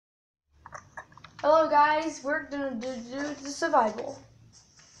Hello guys, we're gonna do the survival.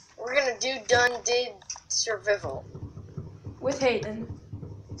 We're gonna do done did survival. With Hayden.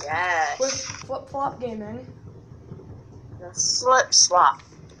 Yes. With Flip Flop Gaming. The slip slop.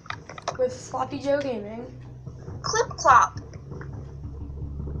 With Sloppy Joe Gaming. Clip clop.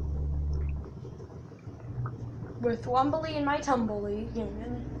 With Wumbly and My Tumbly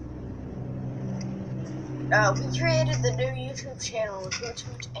Gaming. We created the new YouTube channel with Hoot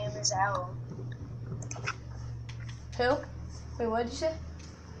Hoot and His Owl. Who? Wait, what did you say?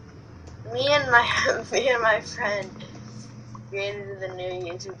 Me and my friend created the new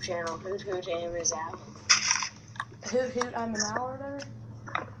YouTube channel Hoot Hoot and His Owl. Hoot Hoot, I'm an owl or whatever?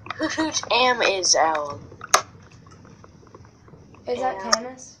 Hoot Hoot am is owl. Is that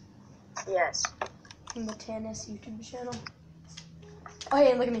Tannis? Yes. From the Tannis YouTube channel. Oh,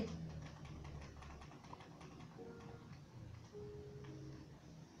 hey, look at me.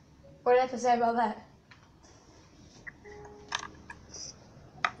 What do I have to say about that?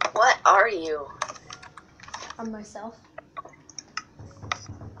 What are you? I'm myself.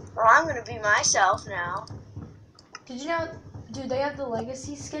 Well, I'm gonna be myself now. Did you know, dude, they have the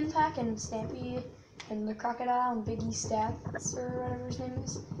Legacy skin pack and Stampy and the Crocodile and Biggie Stats or whatever his name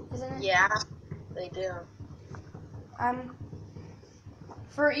is, isn't it? Yeah, they do.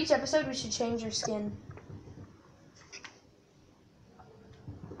 For each episode, we should change your skin.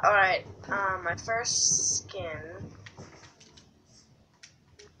 Alright, my first skin.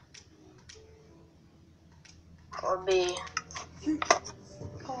 Will be.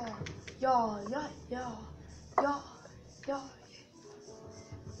 Yeah.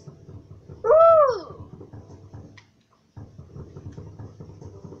 Woo!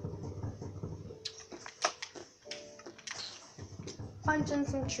 Punching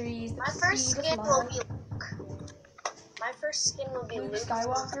some trees. My first skin will be Luke. My first skin will be Luke Luke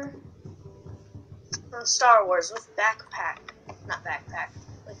Skywalker from Star Wars with backpack. Not backpack.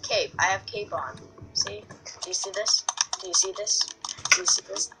 With cape. I have cape on. See? Do you see this? Do you see this? Do you see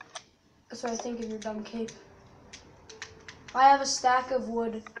this? That's what I think of your dumb cape. I have a stack of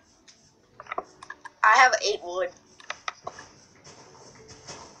wood. I have 8 wood.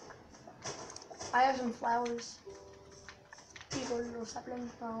 I have some flowers. People are little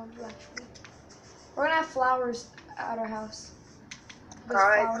saplings. Actually. We're gonna have flowers at our house. Because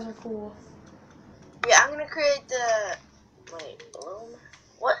flowers are cool. Yeah, I'm gonna create the. Wait, bloom?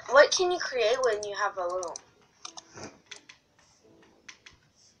 What can you create when you have a bloom?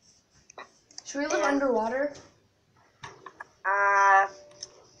 Should we live underwater?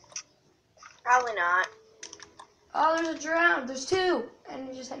 Probably not. Oh, there's a drown. There's 2. And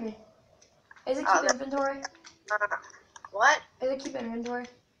it just hit me. Is it keep inventory? What? Is it keep inventory?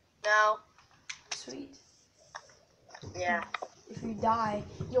 No. Sweet. Yeah. If you die,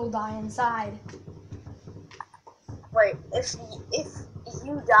 you'll die inside. Wait, if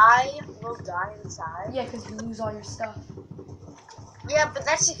you die, you'll die inside? Yeah, because you lose all your stuff. Yeah, but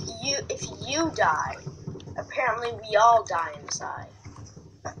that's if you die. Apparently we all die inside.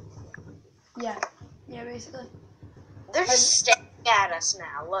 Yeah. Yeah, basically. They're just staring at us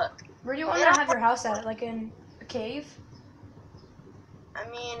now, look. Where do you want to have your house at? Like in a cave? I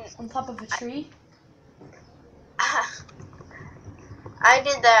mean... On top of a tree? I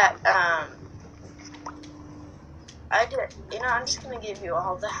did that, I'm just gonna give you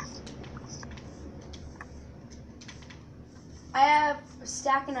all that. I have a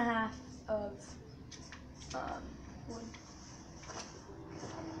stack and a half of wood.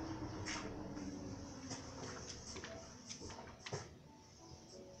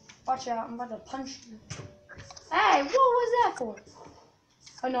 Watch out, I'm about to punch you. Hey, what was that for?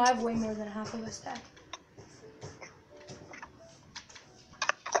 Oh no, I have way more than a half of a stack.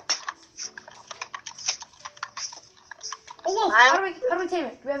 Oh, whoa, how do we tame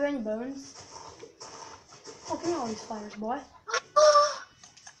it? Do we have any bones? Oh, give me all these flowers, boy. Oh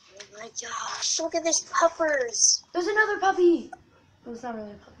my gosh, look at these puppers. There's another puppy. Oh, it's not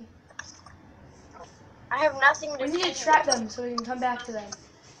really a puppy. I have nothing to We need to trap them so we can come back to them.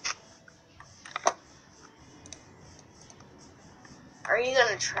 Are you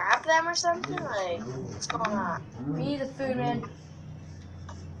gonna trap them or something? Like, what's going on? We need the food, man.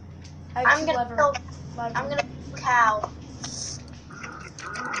 I'm gonna kill cow.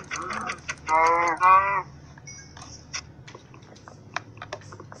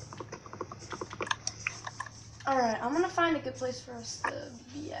 Alright, I'm gonna find a good place for us to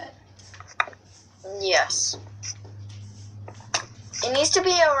be at. Yes. It needs to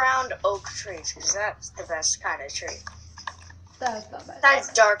be around oak trees, because that's the best kind of tree. That's not bad.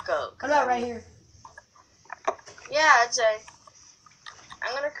 That's dark oak. What about right here? Yeah, I'd say.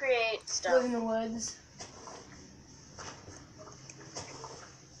 I'm gonna create stuff. Live in the woods.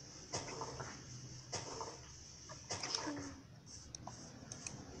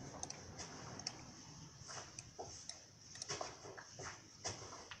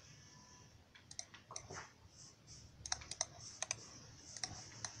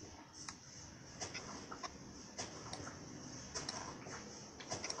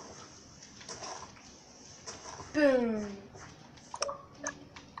 Boom.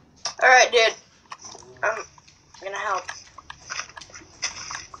 Alright, dude. I'm gonna help.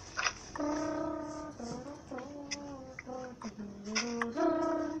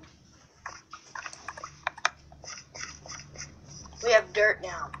 We have dirt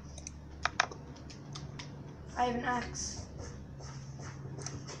now. I have an axe.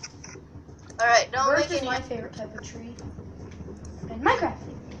 Alright, don't Birch make is any. my favorite type of tree. And Minecraft.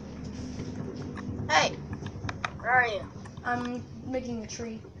 Hey, where are you? I'm making a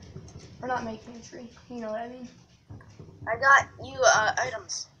tree. Or not making a tree. You know what I mean. I got you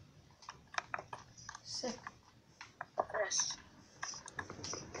items. Sick. Yes.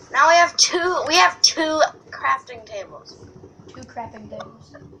 Now we have two. We have 2 crafting tables. 2 crapping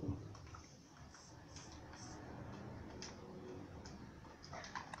tables.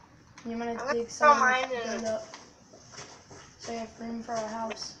 I'm gonna dig throw some mine build in. up. So you have room for our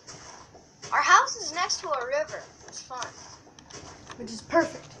house. Our house is next to a river. It's fun. Which is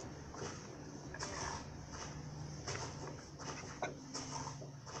perfect.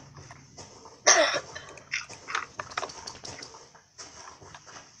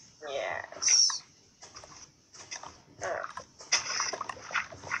 Yes.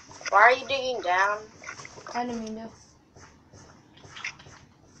 Why are you digging down? I didn't mean to.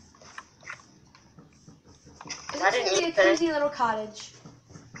 This I is didn't gonna be a mean to. cozy little cottage.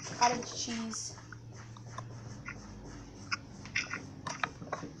 Cottage cheese.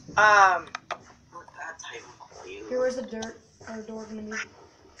 Here, where's the dirt or door gonna be?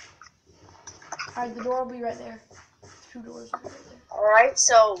 Alright, the door will be right there. 2 doors will be right there. Alright,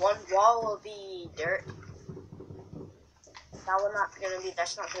 so 1 wall will be dirt.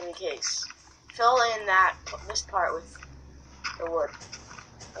 That's not gonna be the case. Fill in this part with the wood.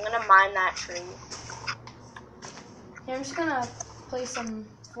 I'm gonna mine that tree. Yeah, I'm just gonna place some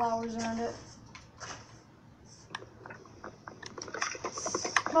flowers around it.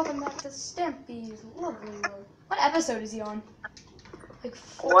 Welcome back to Stampy's lovely world. What episode is he on? Like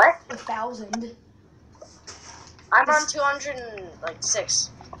What? 1,000. I'm on 206.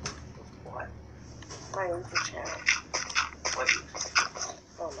 What? My YouTube channel. What?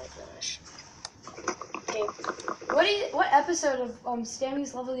 Oh my gosh. Okay. What episode of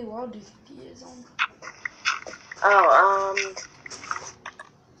Stampy's Lovely World do you think he is on? Oh,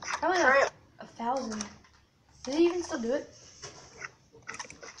 Probably like 1,000. Does he even still do it?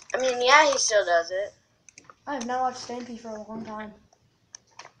 I mean, yeah, he still does it. I have not watched Stampy for a long time.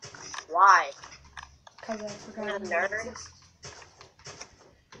 Why? Because I forgot. You're a he nerd? exists.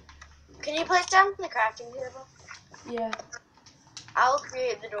 Can you place down the crafting table? Yeah. I'll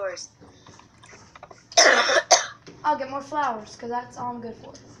create the doors. I'll get more flowers, because that's all I'm good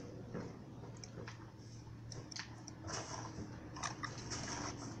for.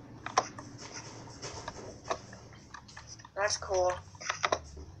 That's cool.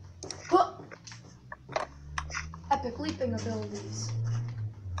 Huh. Epic leaping abilities.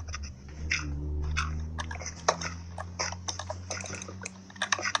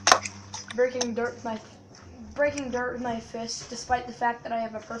 Breaking dirt with my fist, despite the fact that I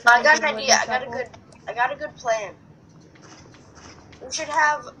have a perfect. I got an idea. I got a good plan. We should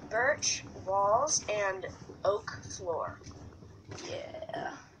have birch walls and oak floor.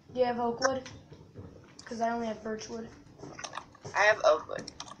 Yeah. Do you have oak wood? Because I only have birch wood. I have oak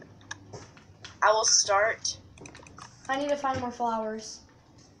wood. I will start. I need to find more flowers.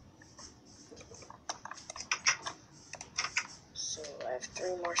 So I have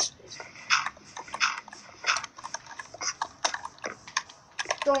 3 more spaces.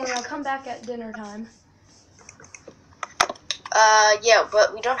 Don't worry, I'll come back at dinner time. Yeah,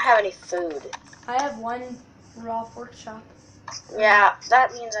 but we don't have any food. I have 1 raw pork chop. Yeah,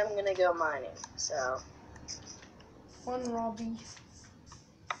 that means I'm gonna go mining, so. 1 raw beef.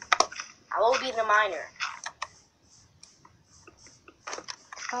 I will be the miner.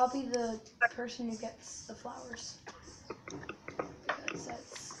 I'll be the person who gets the flowers. Because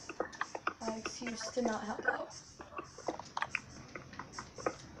that's my excuse to not help out.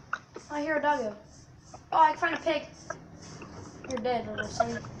 I hear a doggo. Oh, I can find a pig. You're dead, little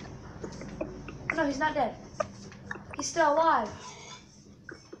son. No, he's not dead. He's still alive.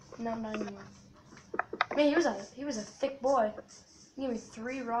 No, not anymore. Man, he was a thick boy. Give me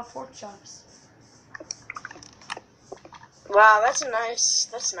 3 raw pork chops. Wow, that's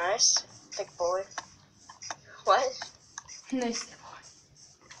nice. Thick boy. What? Nice.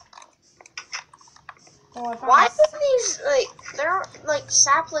 Oh, I found Why this. do these, like, they're, like,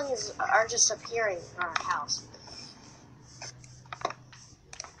 saplings are just appearing in our house?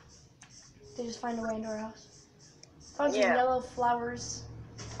 They just find a way into our house. Found some Yeah. yellow flowers.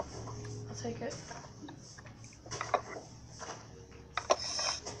 I'll take it.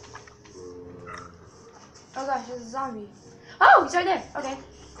 Oh gosh, there's a zombie. Oh, he's right there. Okay.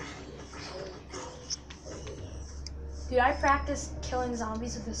 Dude, I practiced killing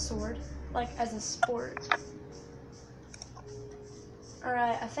zombies with a sword, like as a sport.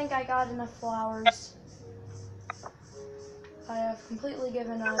 Alright, I think I got enough flowers. I have completely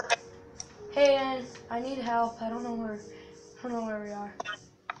given up. Hey, I need help. I don't know where we are.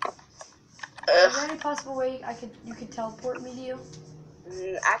 Is there any possible way you could teleport me to you?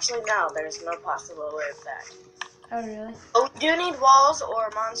 Actually, no, there's no possible way of that. Oh, really? But we do need walls or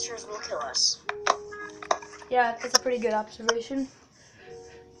monsters will kill us. Yeah, that's a pretty good observation.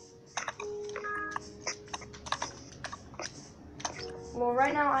 Well,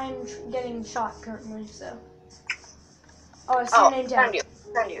 right now I'm getting shot currently, so. Oh, I see your name tag.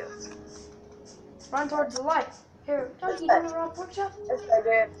 Found you. Run towards the light. Here, Doug, you doing a raw pork chop? Yes, I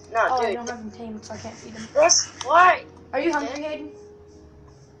did. No, Oh, dude. I don't have him tamed, so I can't feed him. This, what? Are you hungry, Hayden?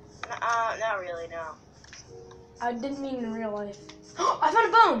 Not really, no. I didn't mean in real life. I found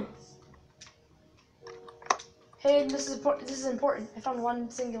a bone! Hayden, this is important. I found one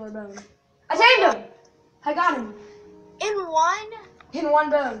singular bone. I tamed him! I got him. In one? In one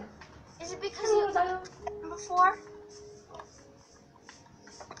bone. Is it because you fed him before?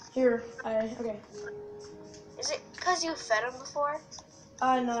 Here, okay. Is it because you fed him before? No,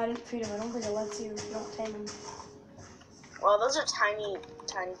 I didn't feed him. I don't think it lets you. You don't tame him. Well, those are tiny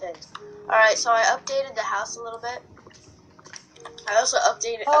things. Alright, so I updated the house a little bit. I also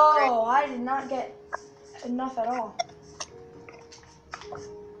updated Oh, I did not get enough at all.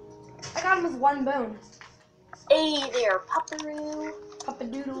 I got him with one bone. Hey there, Pupperoo.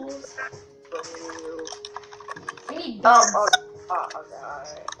 Puppadoodles. We need Oh, beds God.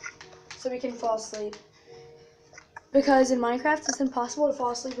 so we can fall asleep. Because in Minecraft, it's impossible to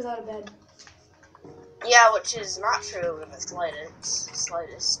fall asleep without a bed. Yeah, which is not true in the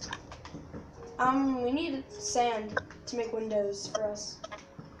slightest. We need sand to make windows for us.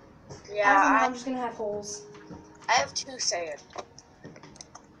 Yeah, I'm just gonna have holes. I have 2 sand.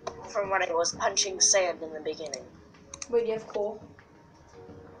 From when I was punching sand in the beginning. Wait, do you have coal?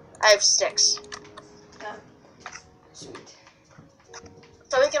 I have sticks. Oh, sweet.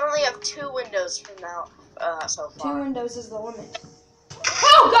 So we can only have 2 windows from now so far. 2 windows is the limit.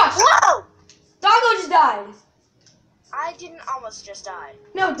 Oh gosh! Whoa! Doggo just died! I didn't almost just die.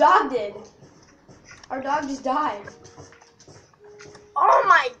 No, dog did. Our dog just died. Oh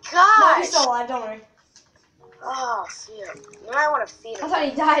my No, gosh! he's still alive, don't worry. Oh, feed him. You might want to feed I him. thought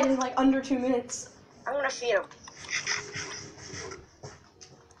he died in like under 2 minutes. I'm gonna feed him.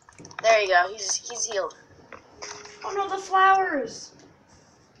 There you go. He's healed. Oh no, the flowers!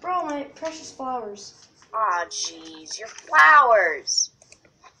 Bro, my precious flowers. Aw, jeez, your flowers.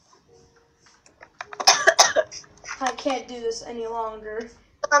 I can't do this any longer.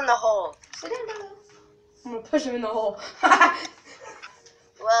 Put on the hole. Sit down, Doggo. I'm gonna push him in the hole.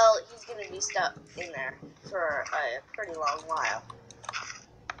 Well, he's gonna be stuck in there for a pretty long while.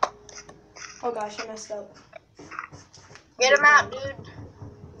 Oh gosh, I messed up. Get him out, dude.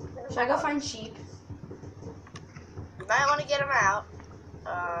 Should I go find sheep? You might want to get him out.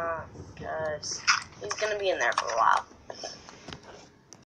 Because he's gonna be in there for a while.